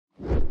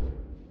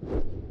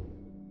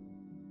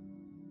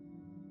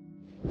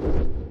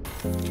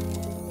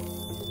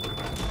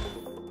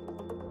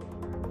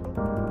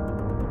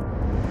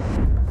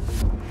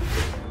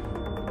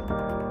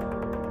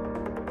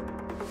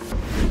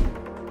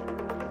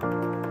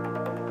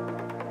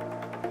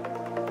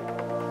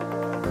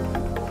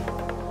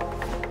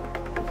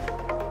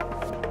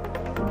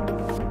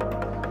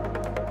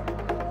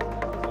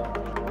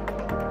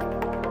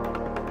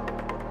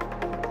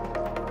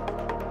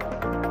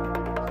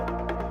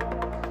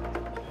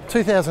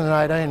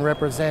2018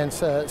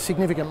 represents a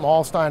significant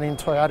milestone in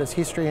Toyota's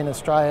history in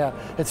Australia.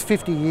 It's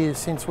 50 years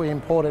since we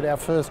imported our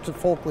first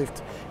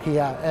forklift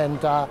here, and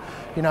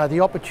the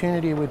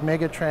opportunity with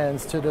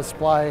Megatrans to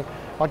display,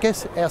 I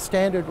guess, our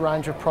standard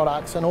range of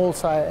products and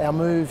also our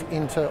move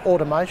into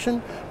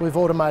automation with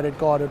automated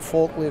guided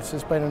forklifts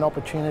has been an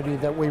opportunity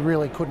that we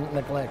really couldn't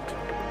neglect.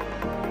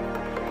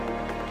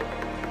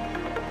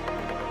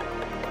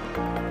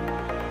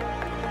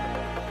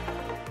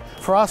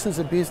 For us as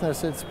a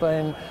business, it's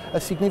been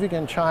a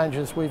significant change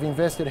as we've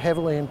invested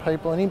heavily in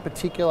people, and in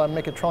particular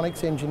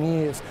mechatronics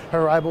engineers who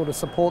are able to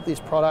support this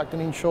product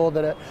and ensure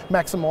that it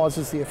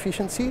maximises the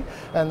efficiency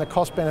and the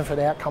cost benefit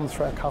outcomes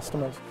for our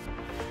customers.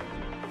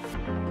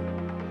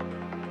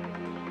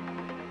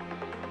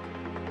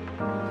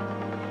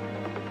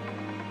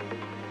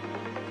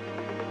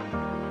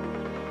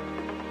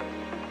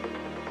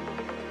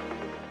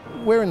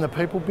 We're in the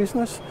people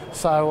business,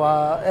 so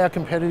our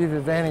competitive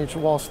advantage,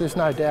 whilst there's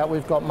no doubt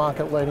we've got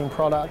market-leading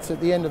products,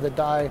 at the end of the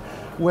day,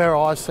 where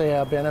I see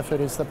our benefit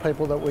is the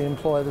people that we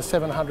employ, the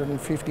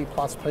 750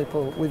 plus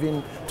people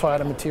within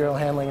Toyota Material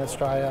Handling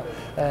Australia.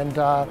 And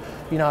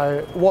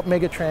what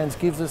Megatrans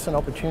gives us an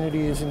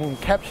opportunity is in a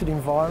captured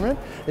environment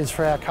is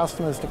for our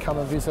customers to come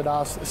and visit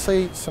us,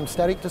 see some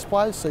static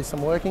displays, see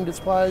some working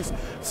displays,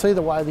 see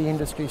the way the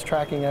industry's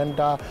tracking, and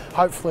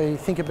hopefully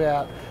think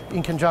about,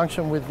 in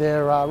conjunction with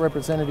their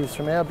representatives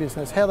from our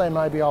business, how they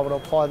may be able to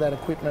apply that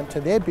equipment to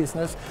their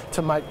business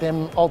to make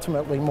them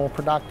ultimately more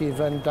productive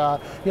and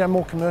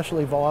more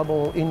commercially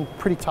viable in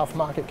pretty tough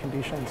market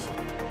conditions.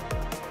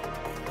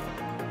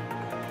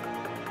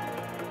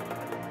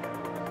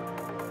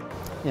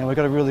 We've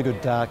got a really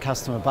good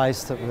customer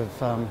base that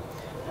we've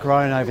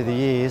grown over the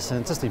years,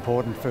 and it's just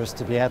important for us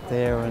to be out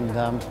there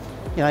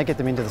and get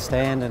them into the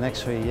stand and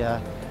actually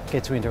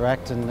get to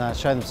interact and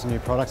show them some new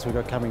products we've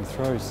got coming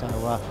through. So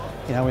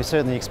we're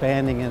certainly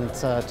expanding, and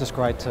it's just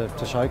great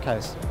to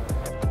showcase.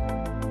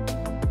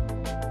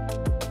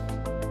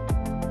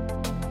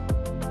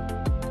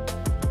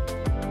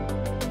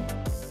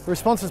 The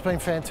response has been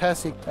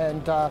fantastic,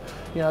 and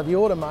the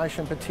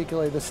automation,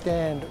 particularly the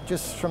stand,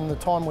 just from the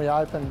time we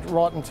opened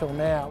right until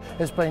now,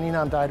 has been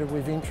inundated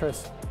with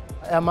interest.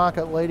 Our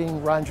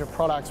market-leading range of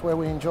products, where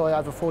we enjoy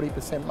over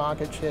 40%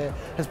 market share,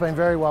 has been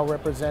very well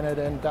represented,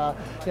 and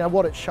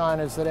what it's shown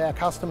is that our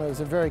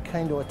customers are very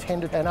keen to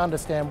attend it and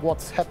understand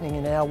what's happening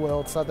in our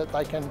world so that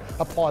they can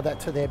apply that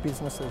to their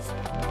businesses.